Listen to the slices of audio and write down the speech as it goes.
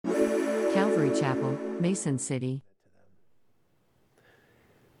Calvary Chapel, Mason City.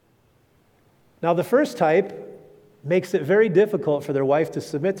 Now, the first type makes it very difficult for their wife to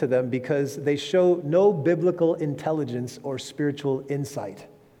submit to them because they show no biblical intelligence or spiritual insight.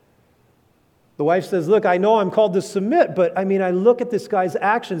 The wife says, look, I know I'm called to submit, but I look at this guy's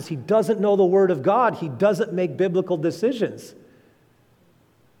actions. He doesn't know the Word of God. He doesn't make biblical decisions.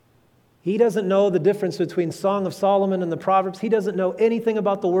 He doesn't know the difference between Song of Solomon and the Proverbs. He doesn't know anything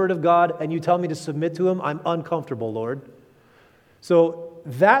about the Word of God, and you tell me to submit to him? I'm uncomfortable, Lord. So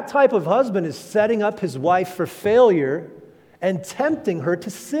that type of husband is setting up his wife for failure and tempting her to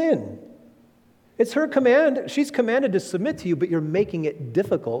sin. It's her command. She's commanded to submit to you, but you're making it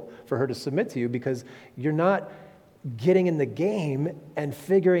difficult for her to submit to you because you're not getting in the game and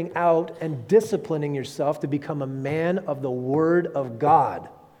figuring out and disciplining yourself to become a man of the Word of God.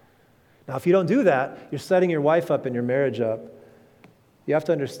 Now, if you don't do that, you're setting your wife up and your marriage up. You have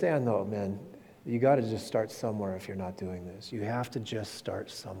to understand, though, man, you got to just start somewhere if you're not doing this. You have to just start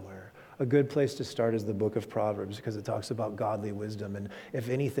somewhere. A good place to start is the book of Proverbs because it talks about godly wisdom. And if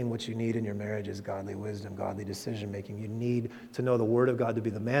anything, what you need in your marriage is godly wisdom, godly decision-making. You need to know the Word of God to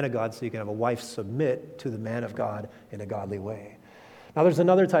be the man of God so you can have a wife submit to the man of God in a godly way. Now, there's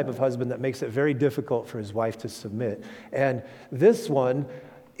another type of husband that makes it very difficult for his wife to submit. And this one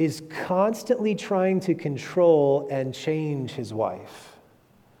is constantly trying to control and change his wife.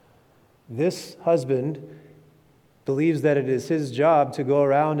 This husband believes that it is his job to go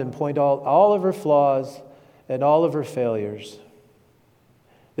around and point out all of her flaws and all of her failures.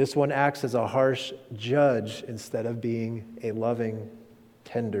 This one acts as a harsh judge instead of being a loving,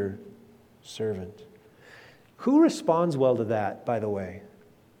 tender servant. Who responds well to that, by the way?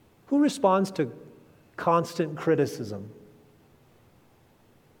 Who responds to constant criticism?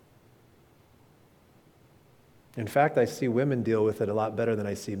 In fact, I see women deal with it a lot better than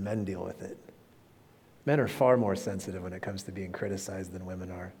I see men deal with it. Men are far more sensitive when it comes to being criticized than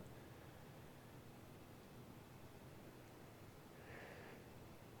women are.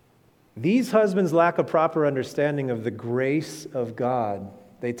 These husbands lack a proper understanding of the grace of God.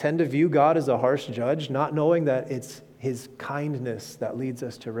 They tend to view God as a harsh judge, not knowing that it's His kindness that leads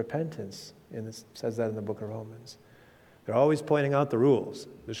us to repentance. And it says that in the book of Romans. They're always pointing out the rules.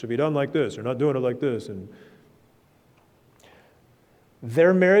 This should be done like this. You're not doing it like this. And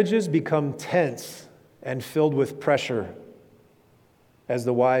their marriages become tense and filled with pressure as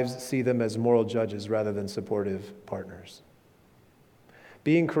the wives see them as moral judges rather than supportive partners.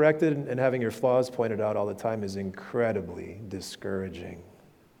 Being corrected and having your flaws pointed out all the time is incredibly discouraging.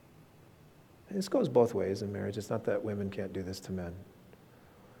 And this goes both ways in marriage. It's not that women can't do this to men.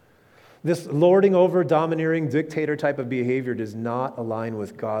 This lording over, domineering, dictator type of behavior does not align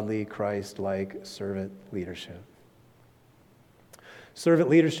with godly, Christ-like servant leadership. Servant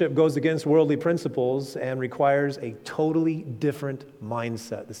leadership goes against worldly principles and requires a totally different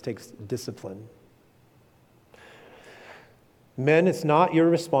mindset. This takes discipline. Men, it's not your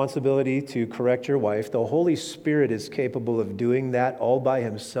responsibility to correct your wife. The Holy Spirit is capable of doing that all by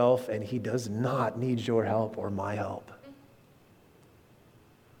Himself, and He does not need your help or my help.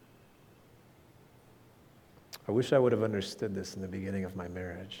 I wish I would have understood this in the beginning of my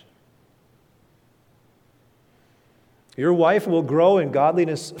marriage. Your wife will grow in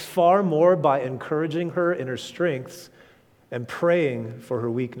godliness far more by encouraging her in her strengths and praying for her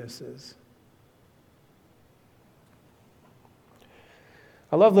weaknesses.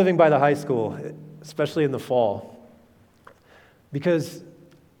 I love living by the high school, especially in the fall, because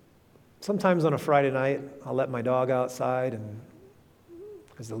sometimes on a Friday night, I'll let my dog outside and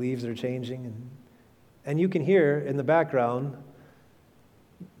because the leaves are changing, and you can hear in the background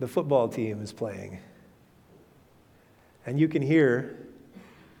the football team is playing. And you can hear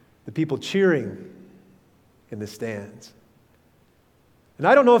the people cheering in the stands. And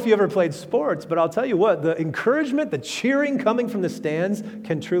I don't know if you ever played sports, but I'll tell you what, the encouragement, the cheering coming from the stands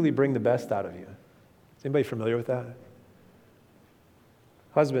can truly bring the best out of you. Is anybody familiar with that?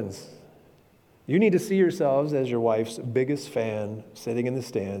 Husbands, you need to see yourselves as your wife's biggest fan sitting in the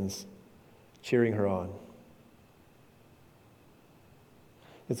stands, cheering her on.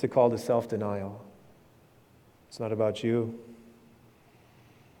 It's a call to self-denial. It's not about you.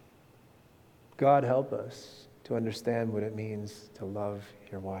 God help us to understand what it means to love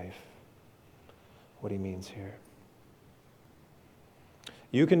your wife, what He means here.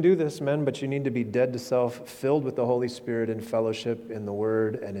 You can do this, men, but you need to be dead to self, filled with the Holy Spirit in fellowship, in the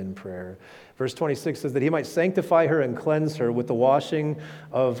Word, and in prayer. Verse 26 says that he might sanctify her and cleanse her with the washing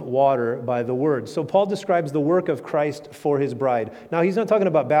of water by the Word. So Paul describes the work of Christ for his bride. Now, he's not talking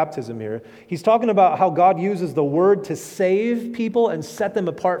about baptism here. He's talking about how God uses the Word to save people and set them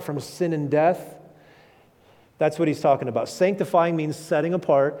apart from sin and death. That's what he's talking about. Sanctifying means setting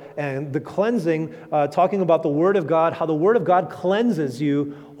apart, and the cleansing, talking about the Word of God, how the Word of God cleanses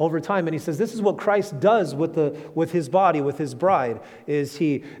you over time. And he says this is what Christ does with his body, with his bride, is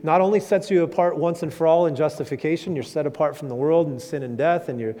he not only sets you apart once and for all in justification, you're set apart from the world and sin and death,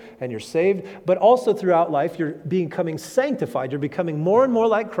 and you're saved, but also throughout life you're becoming sanctified. You're becoming more and more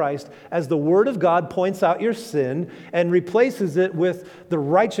like Christ as the Word of God points out your sin and replaces it with the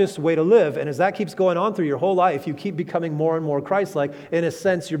righteous way to live. And as that keeps going on through your whole life, you keep becoming more and more Christ-like. In a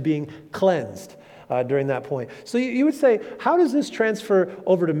sense, you're being cleansed during that point. So you would say, how does this transfer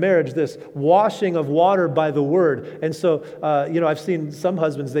over to marriage, this washing of water by the Word? And so, I've seen some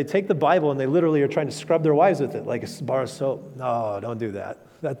husbands, they take the Bible and they literally are trying to scrub their wives with it, like a bar of soap. No, don't do that.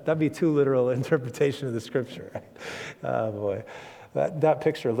 That'd be too literal interpretation of the Scripture. Right? Oh, boy. That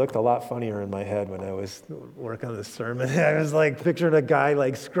picture looked a lot funnier in my head when I was working on this sermon. I was like picturing a guy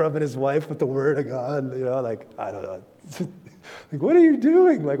like scrubbing his wife with the Word of God, I don't know. Like, what are you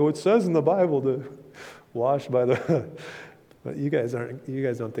doing? Like, it says in the Bible to wash by the... But you guys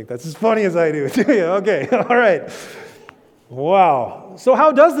don't think that's as funny as I do, do you? Okay, all right. Wow. So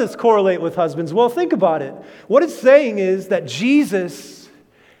how does this correlate with husbands? Well, think about it. What it's saying is that Jesus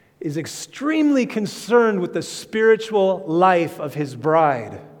is extremely concerned with the spiritual life of his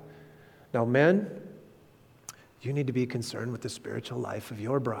bride. Now, men, you need to be concerned with the spiritual life of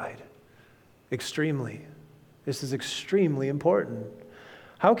your bride. Extremely. This is extremely important.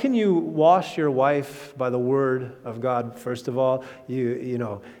 How can you wash your wife by the Word of God? First of all,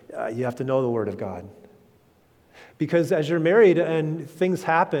 you have to know the Word of God. Because as you're married and things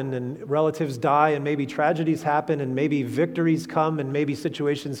happen and relatives die and maybe tragedies happen and maybe victories come and maybe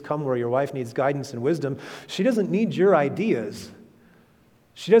situations come where your wife needs guidance and wisdom, she doesn't need your ideas.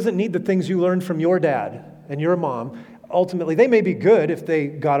 She doesn't need the things you learned from your dad and your mom. Ultimately, they may be good if they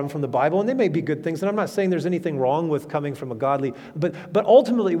got them from the Bible, and they may be good things. And I'm not saying there's anything wrong with coming from a godly, but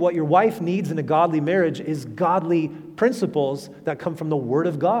ultimately what your wife needs in a godly marriage is godly principles that come from the Word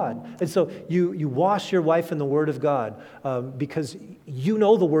of God. And so you wash your wife in the Word of God because you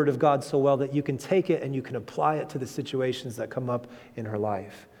know the Word of God so well that you can take it and you can apply it to the situations that come up in her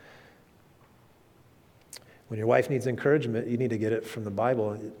life. When your wife needs encouragement, you need to get it from the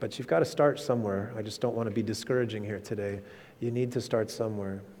Bible, but you've got to start somewhere. I just don't want to be discouraging here today. You need to start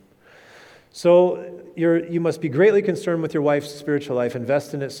somewhere. So you must be greatly concerned with your wife's spiritual life.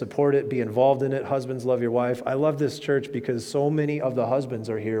 Invest in it, support it, be involved in it. Husbands, love your wife. I love this church because so many of the husbands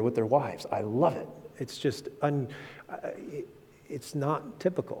are here with their wives. I love it. It's just, it's not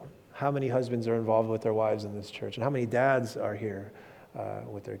typical how many husbands are involved with their wives in this church and how many dads are here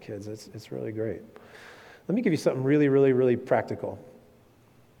with their kids. It's really great. Let me give you something really, really, really practical.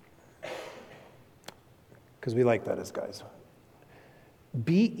 Because we like that as guys.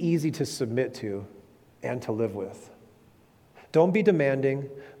 Be easy to submit to and to live with. Don't be demanding,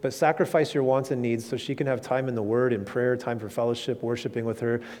 but sacrifice your wants and needs so she can have time in the Word and prayer, time for fellowship, worshiping with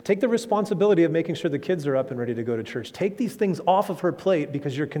her. Take the responsibility of making sure the kids are up and ready to go to church. Take these things off of her plate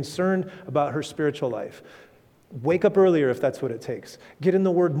because you're concerned about her spiritual life. Wake up earlier if that's what it takes. Get in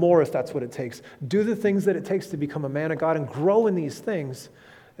the Word more if that's what it takes. Do the things that it takes to become a man of God and grow in these things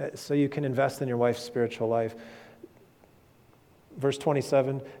so you can invest in your wife's spiritual life. Verse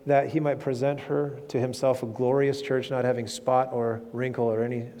 27, that he might present her to himself a glorious church, not having spot or wrinkle or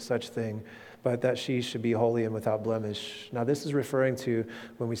any such thing, but that she should be holy and without blemish. Now this is referring to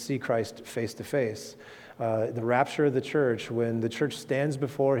when we see Christ face to face. The rapture of the church, when the church stands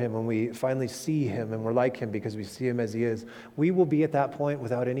before him, when we finally see him and we're like him because we see him as he is, we will be at that point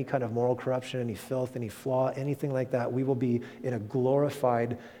without any kind of moral corruption, any filth, any flaw, anything like that. We will be in a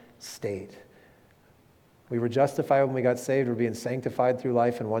glorified state. We were justified when we got saved. We're being sanctified through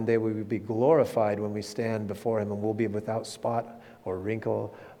life, and one day we will be glorified when we stand before him, and we'll be without spot or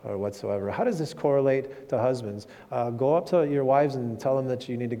wrinkle or whatsoever. How does this correlate to husbands? Go up to your wives and tell them that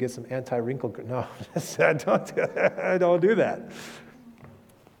you need to get some anti-wrinkle. No, don't do that.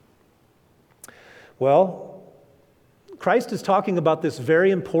 Well, Christ is talking about this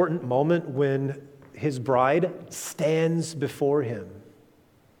very important moment when his bride stands before him.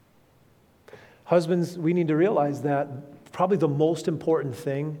 Husbands, we need to realize that probably the most important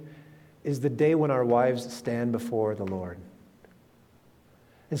thing is the day when our wives stand before the Lord.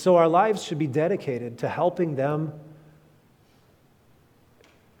 And so our lives should be dedicated to helping them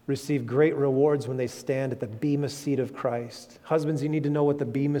receive great rewards when they stand at the bema seat of Christ. Husbands, you need to know what the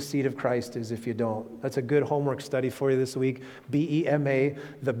bema seat of Christ is if you don't. That's a good homework study for you this week. B-E-M-A,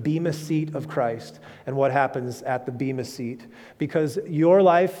 the bema seat of Christ, and what happens at the bema seat. Because your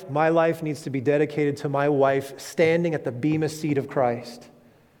life, my life, needs to be dedicated to my wife standing at the bema seat of Christ.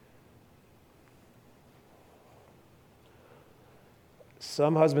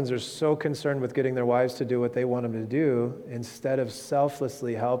 Some husbands are so concerned with getting their wives to do what they want them to do instead of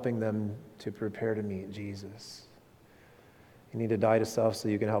selflessly helping them to prepare to meet Jesus. You need to die to self so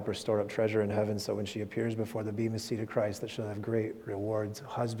you can help her store up treasure in heaven, so when she appears before the bema seat of Christ, that she'll have great rewards.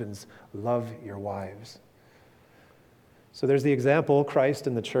 Husbands, love your wives. So there's the example, Christ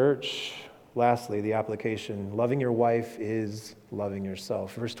and the church. Lastly, the application. Loving your wife is loving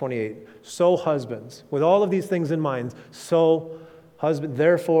yourself. Verse 28, so husbands, with all of these things in mind,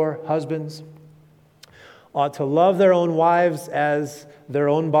 therefore, husbands ought to love their own wives as their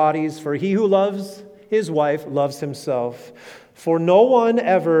own bodies, for he who loves his wife loves himself. For no one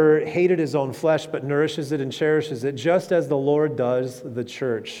ever hated his own flesh, but nourishes it and cherishes it, just as the Lord does the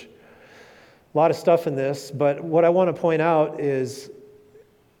church. A lot of stuff in this, but what I want to point out is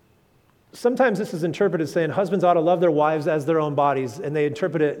sometimes this is interpreted saying husbands ought to love their wives as their own bodies, and they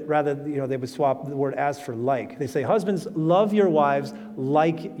interpret it rather, they would swap the word as for like. They say, husbands, love your wives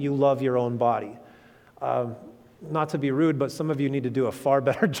like you love your own body. Not to be rude, but some of you need to do a far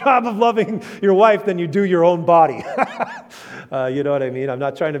better job of loving your wife than you do your own body. You know what I mean? I'm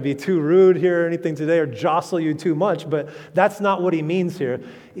not trying to be too rude here or anything today or jostle you too much, but that's not what he means here.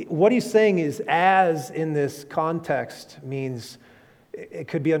 What he's saying is, as in this context means, it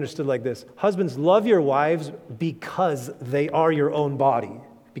could be understood like this. Husbands, love your wives because they are your own body.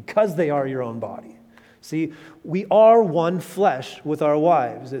 Because they are your own body. See, we are one flesh with our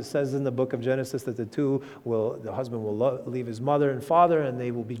wives. It says in the book of Genesis that the husband will leave his mother and father, and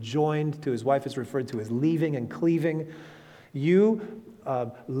they will be joined to his wife. Is referred to as leaving and cleaving. You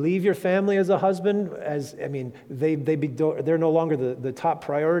leave your family as a husband, they're no longer the top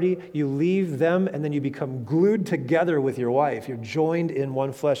priority. You leave them, and then you become glued together with your wife. You're joined in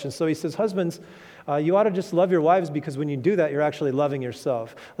one flesh. And so he says, husbands, you ought to just love your wives, because when you do that, you're actually loving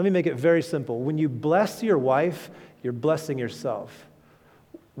yourself. Let me make it very simple. When you bless your wife, you're blessing yourself.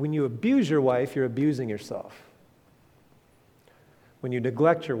 When you abuse your wife, you're abusing yourself. When you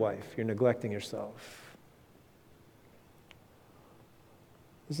neglect your wife, you're neglecting yourself.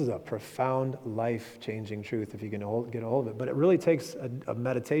 This is a profound, life-changing truth if you can get a hold of it. But it really takes a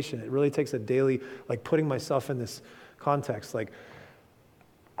meditation. It really takes a daily, putting myself in this context.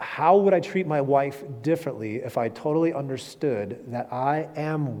 How would I treat my wife differently if I totally understood that I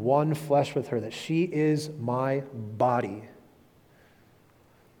am one flesh with her, that she is my body?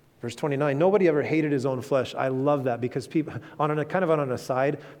 Verse 29, nobody ever hated his own flesh. I love that, because people, on an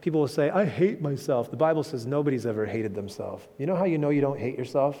aside, people will say, I hate myself. The Bible says nobody's ever hated themselves. You know how you know you don't hate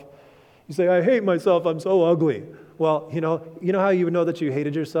yourself? You say, I hate myself, I'm so ugly. Well, you know how you would know that you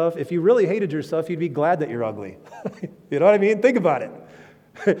hated yourself? If you really hated yourself, you'd be glad that you're ugly. You know what I mean? Think about it.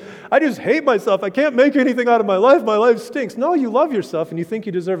 I just hate myself. I can't make anything out of my life. My life stinks. No, you love yourself and you think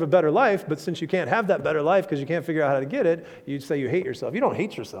you deserve a better life, but since you can't have that better life because you can't figure out how to get it, you say you hate yourself. You don't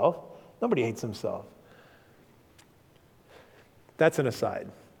hate yourself. Nobody hates himself. That's an aside.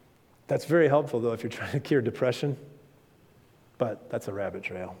 That's very helpful, though, if you're trying to cure depression, but that's a rabbit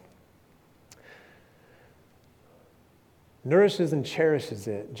trail. Nourishes and cherishes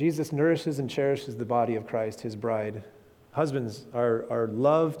it. Jesus nourishes and cherishes the body of Christ, his bride. Husbands, our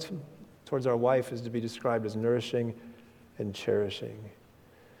love towards our wife is to be described as nourishing and cherishing,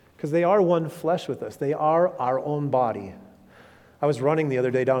 because they are one flesh with us. They are our own body. I was running the other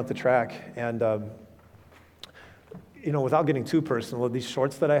day down at the track, and without getting too personal, these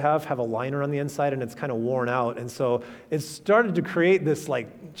shorts that I have a liner on the inside, and it's kind of worn out, and so it started to create this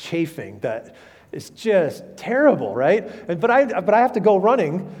chafing that is just terrible, right? But I have to go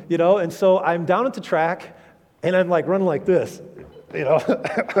running, and so I'm down at the track. And I'm running like this,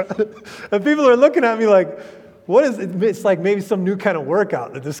 and people are looking at me like, what is it? It's like maybe some new kind of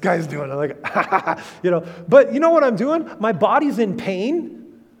workout that this guy's doing. I'm like, but you know what I'm doing? My body's in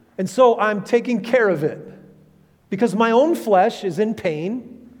pain, and so I'm taking care of it because my own flesh is in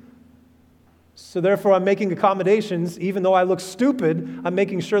pain. So therefore, I'm making accommodations. Even though I look stupid, I'm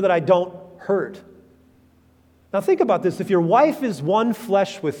making sure that I don't hurt. Now think about this. If your wife is one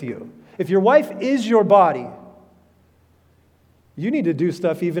flesh with you, if your wife is your body, you need to do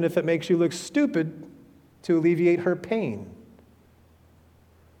stuff even if it makes you look stupid to alleviate her pain.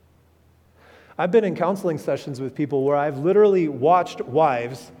 I've been in counseling sessions with people where I've literally watched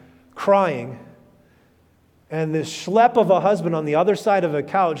wives crying And this schlep of a husband on the other side of a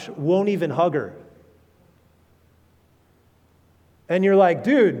couch won't even hug her. And you're like,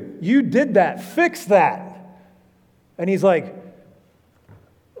 dude, you did that. Fix that. And he's like,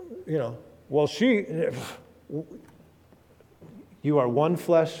 well, you are one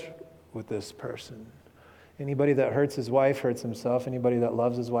flesh with this person. Anybody that hurts his wife hurts himself. Anybody that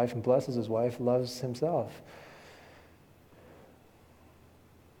loves his wife and blesses his wife loves himself.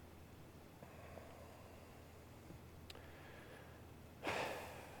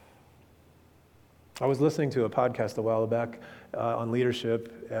 I was listening to a podcast a while back on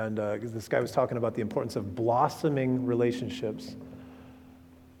leadership, and this guy was talking about the importance of blossoming relationships.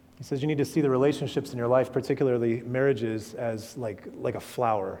 He says you need to see the relationships in your life, particularly marriages, as like a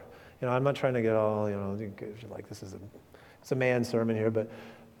flower. I'm not trying to get all, like it's a man sermon here, but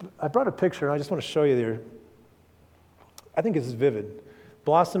I brought a picture, and I just want to show you there. I think it's vivid.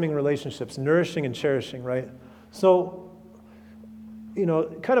 Blossoming relationships, nourishing and cherishing, right? So,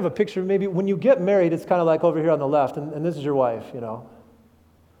 kind of a picture, maybe when you get married, it's kind of like over here on the left, and this is your wife,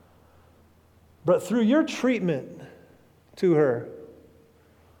 But through your treatment to her,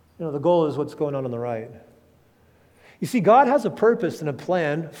 the goal is what's going on the right. You see, God has a purpose and a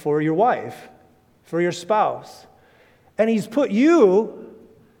plan for your wife, for your spouse. And He's put you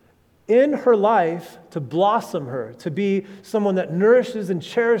in her life to blossom her, to be someone that nourishes and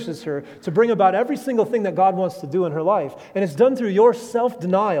cherishes her, to bring about every single thing that God wants to do in her life. And it's done through your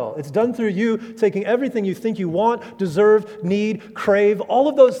self-denial. It's done through you taking everything you think you want, deserve, need, crave. All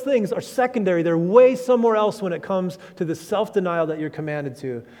of those things are secondary. They're way somewhere else when it comes to the self-denial that you're commanded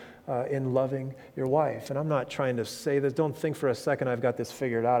to in loving your wife. And I'm not trying to say this. Don't think for a second I've got this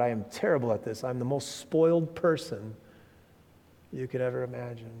figured out. I am terrible at this. I'm the most spoiled person you could ever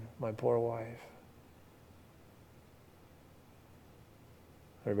imagine. My poor wife.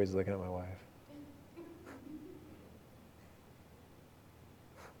 Everybody's looking at my wife.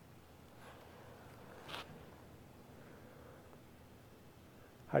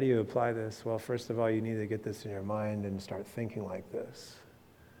 How do you apply this? Well, first of all, you need to get this in your mind and start thinking like this.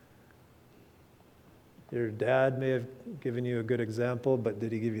 Your dad may have given you a good example, but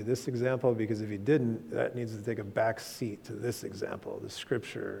did he give you this example? Because if he didn't, that needs to take a back seat to this example. The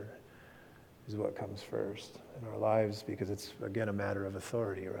Scripture is what comes first in our lives because it's, again, a matter of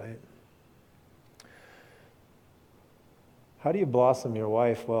authority, right? How do you blossom your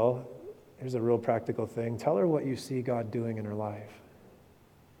wife? Well, here's a real practical thing. Tell her what you see God doing in her life.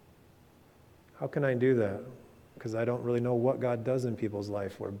 How can I do that? Because I don't really know what God does in people's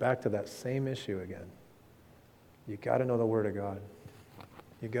life. We're back to that same issue again. You got to know the Word of God.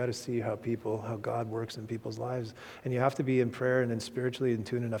 You got to see how God works in people's lives. And you have to be in prayer and spiritually in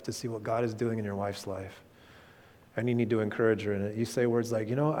tune enough to see what God is doing in your wife's life. And you need to encourage her in it. You say words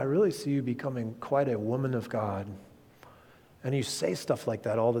like, I really see you becoming quite a woman of God. And you say stuff like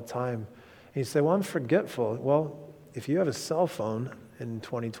that all the time. And you say, well, I'm forgetful. Well, if you have a cell phone in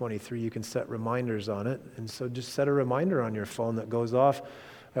 2023, you can set reminders on it. And so just set a reminder on your phone that goes off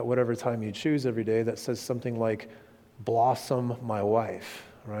at whatever time you choose every day that says something like, blossom my wife,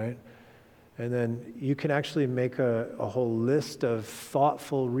 right? And then you can actually make a whole list of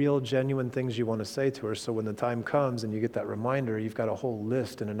thoughtful, real, genuine things you want to say to her. So when the time comes and you get that reminder, you've got a whole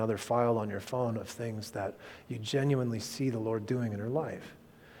list in another file on your phone of things that you genuinely see the Lord doing in her life.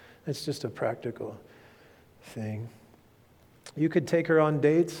 It's just a practical thing. You could take her on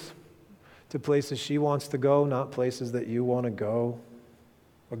dates to places she wants to go, not places that you want to go.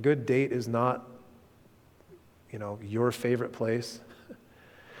 A good date is not, your favorite place.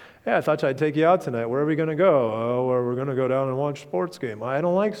 Yeah, I thought I'd take you out tonight. Where are we going to go? Oh, well, we're going to go down and watch a sports game. I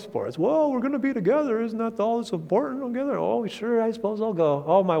don't like sports. Well, we're going to be together. Isn't that all that's important together? Oh, sure, I suppose I'll go.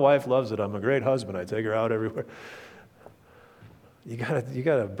 Oh, my wife loves it. I'm a great husband. I take her out everywhere. You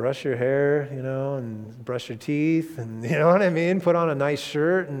gotta brush your hair, and brush your teeth, and you know what I mean? Put on a nice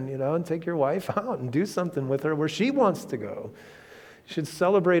shirt, and take your wife out and do something with her where she wants to go. You should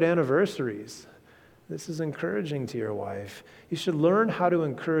celebrate anniversaries. This is encouraging to your wife. You should learn how to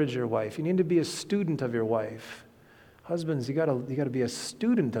encourage your wife. You need to be a student of your wife. Husbands, you gotta be a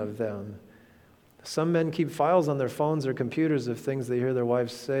student of them. Some men keep files on their phones or computers of things they hear their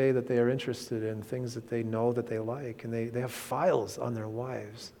wives say that they are interested in, things that they know that they like, and they have files on their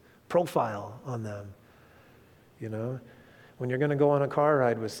wives, profile on them. When you're going to go on a car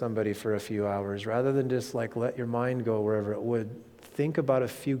ride with somebody for a few hours, rather than just let your mind go wherever it would, think about a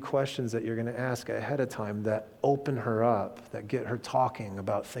few questions that you're going to ask ahead of time that open her up, that get her talking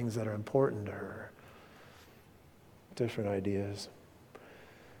about things that are important to her. Different ideas.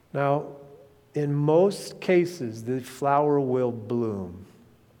 Now, in most cases, the flower will bloom.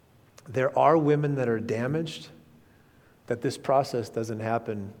 There are women that are damaged, that this process doesn't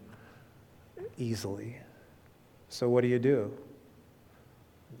happen easily. So what do?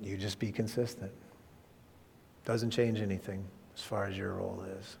 You just be consistent. Doesn't change anything as far as your role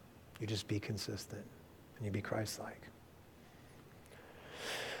is. You just be consistent and you be Christ-like.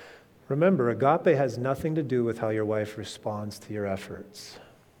 Remember, agape has nothing to do with how your wife responds to your efforts.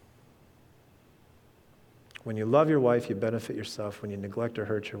 When you love your wife, you benefit yourself. When you neglect or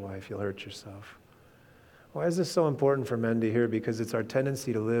hurt your wife, you'll hurt yourself. Why is this so important for men to hear? Because it's our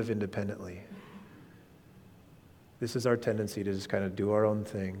tendency to live independently. This is our tendency to just kind of do our own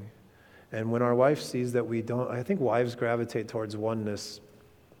thing. And when our wife sees that we don't, I think wives gravitate towards oneness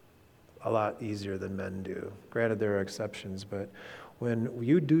a lot easier than men do. Granted, there are exceptions, but when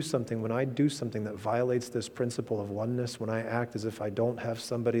I do something that violates this principle of oneness, when I act as if I don't have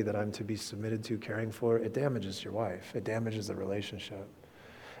somebody that I'm to be submitted to, caring for, it damages your wife. It damages the relationship.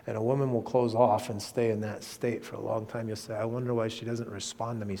 And a woman will close off and stay in that state for a long time. You'll say, I wonder why she doesn't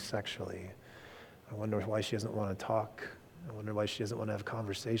respond to me sexually. I wonder why she doesn't want to talk. I wonder why she doesn't want to have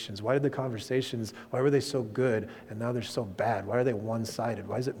conversations. Why were they so good and now they're so bad? Why are they one-sided?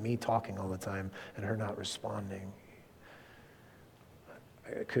 Why is it me talking all the time and her not responding?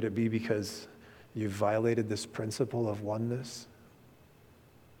 Could it be because you violated this principle of oneness?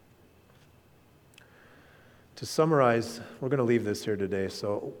 To summarize, we're going to leave this here today.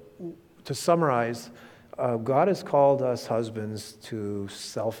 So to summarize, God has called us husbands to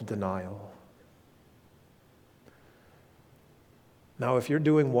self-denial. Now, if you're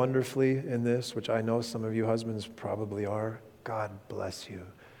doing wonderfully in this, which I know some of you husbands probably are, God bless you.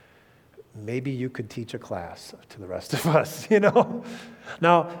 Maybe you could teach a class to the rest of us,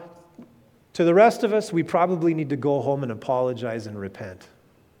 Now, to the rest of us, we probably need to go home and apologize and repent.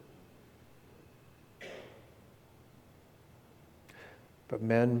 But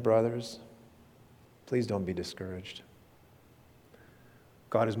men, brothers, please don't be discouraged.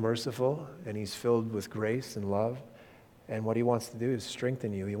 God is merciful, and He's filled with grace and love. And what He wants to do is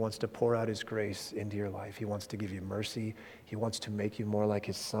strengthen you. He wants to pour out His grace into your life. He wants to give you mercy. He wants to make you more like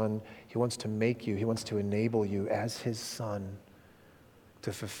His Son. He wants to enable you as His Son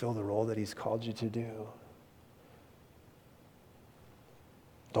to fulfill the role that He's called you to do.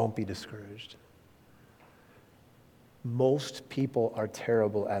 Don't be discouraged. Most people are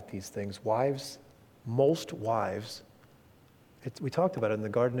terrible at these things. Most wives, we talked about it in the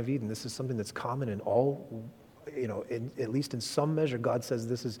Garden of Eden. This is something that's common in all, at least in some measure, God says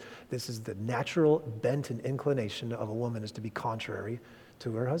this is the natural bent and inclination of a woman is to be contrary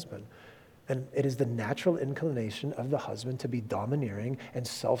to her husband. And it is the natural inclination of the husband to be domineering and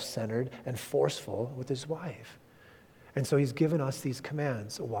self-centered and forceful with his wife. And so He's given us these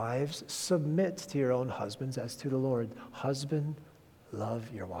commands. Wives, submit to your own husbands as to the Lord. Husband, love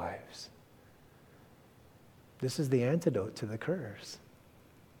your wives. This is the antidote to the curse.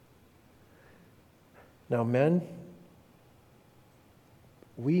 Now, men,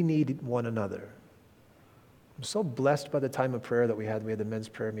 we need one another. I'm so blessed by the time of prayer that we had. We had the men's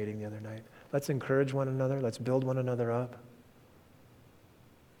prayer meeting the other night. Let's encourage one another. Let's build one another up.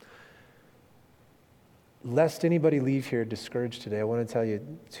 Lest anybody leave here discouraged today, I want to tell you,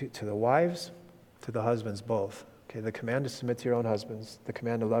 to the wives, to the husbands both. Okay, the command to submit to your own husbands, the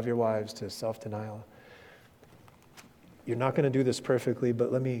command to love your wives, to self-denial. You're not going to do this perfectly,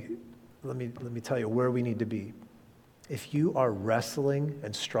 but let me tell you where we need to be. If you are wrestling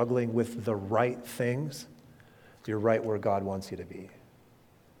and struggling with the right things, you're right where God wants you to be.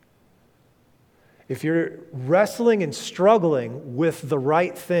 If you're wrestling and struggling with the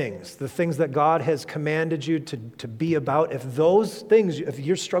right things, the things that God has commanded you to be about, if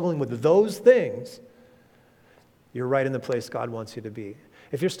you're struggling with those things, you're right in the place God wants you to be.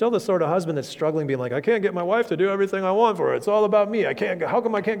 If you're still the sort of husband that's struggling, being like, I can't get my wife to do everything I want for her. It's all about me. How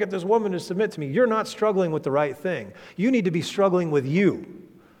come I can't get this woman to submit to me? You're not struggling with the right thing. You need to be struggling with you.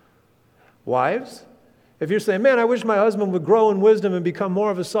 Wives, if you're saying, man, I wish my husband would grow in wisdom and become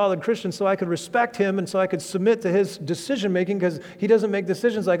more of a solid Christian so I could respect him and so I could submit to his decision-making because he doesn't make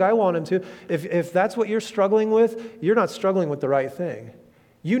decisions like I want him to. If that's what you're struggling with, you're not struggling with the right thing.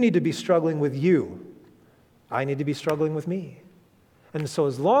 You need to be struggling with you. I need to be struggling with me. And so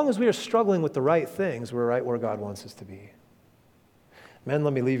as long as we are struggling with the right things, we're right where God wants us to be. Men,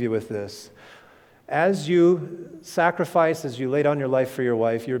 let me leave you with this. As you sacrifice, as you lay down your life for your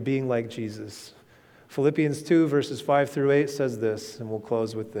wife, you're being like Jesus. Philippians 2, verses 5 through 8 says this, and we'll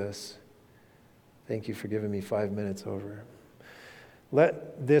close with this. Thank you for giving me 5 minutes over.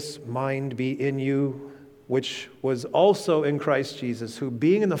 Let this mind be in you, which was also in Christ Jesus, who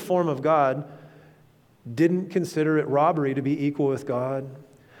being in the form of God, didn't consider it robbery to be equal with God,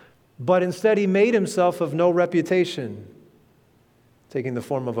 But instead he made himself of no reputation, taking the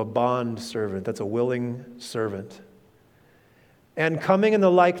form of a bond servant. That's a willing servant. And coming in the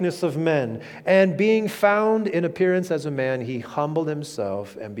likeness of men, and being found in appearance as a man, he humbled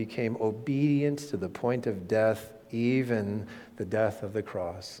himself and became obedient to the point of death, even the death of the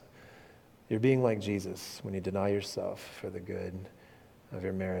cross. You're being like Jesus when you deny yourself for the good of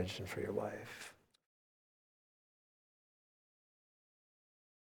your marriage and for your wife.